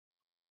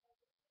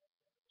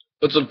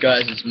What's up,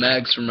 guys? It's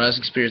Mags from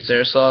Rising Spirits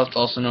Airsoft,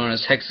 also known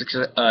as Hextic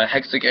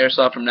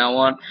Airsoft from now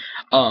on.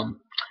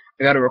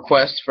 I got a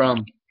request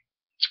from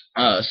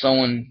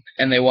someone,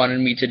 and they wanted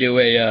me to do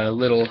a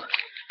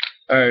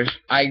or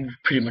I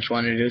pretty much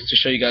wanted to do is to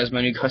show you guys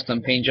my new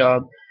custom paint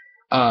job.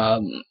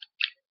 Um,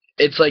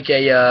 it's like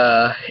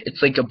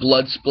a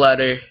blood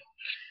splatter,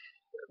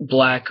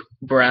 black,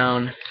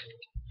 brown,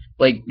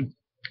 like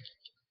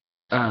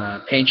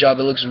paint job.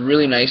 It looks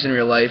really nice in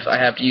real life. I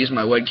have to use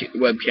my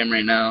webcam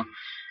right now.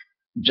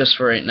 Just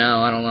for right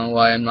now. I don't know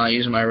why I'm not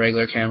using my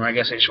regular camera. I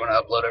guess I just want to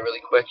upload it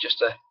really quick just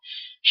to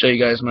show you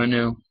guys my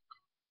new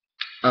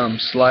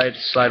slide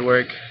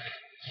work.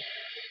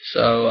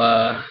 So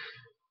I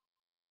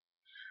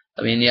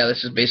mean, yeah,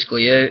 this is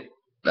basically it.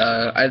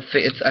 I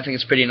think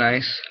it's pretty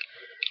nice.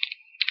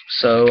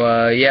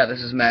 So yeah,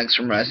 this is Mags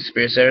from Rising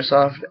Spirits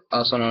Airsoft,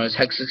 also known as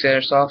Hexix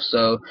Airsoft.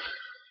 So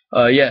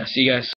yeah, see you guys.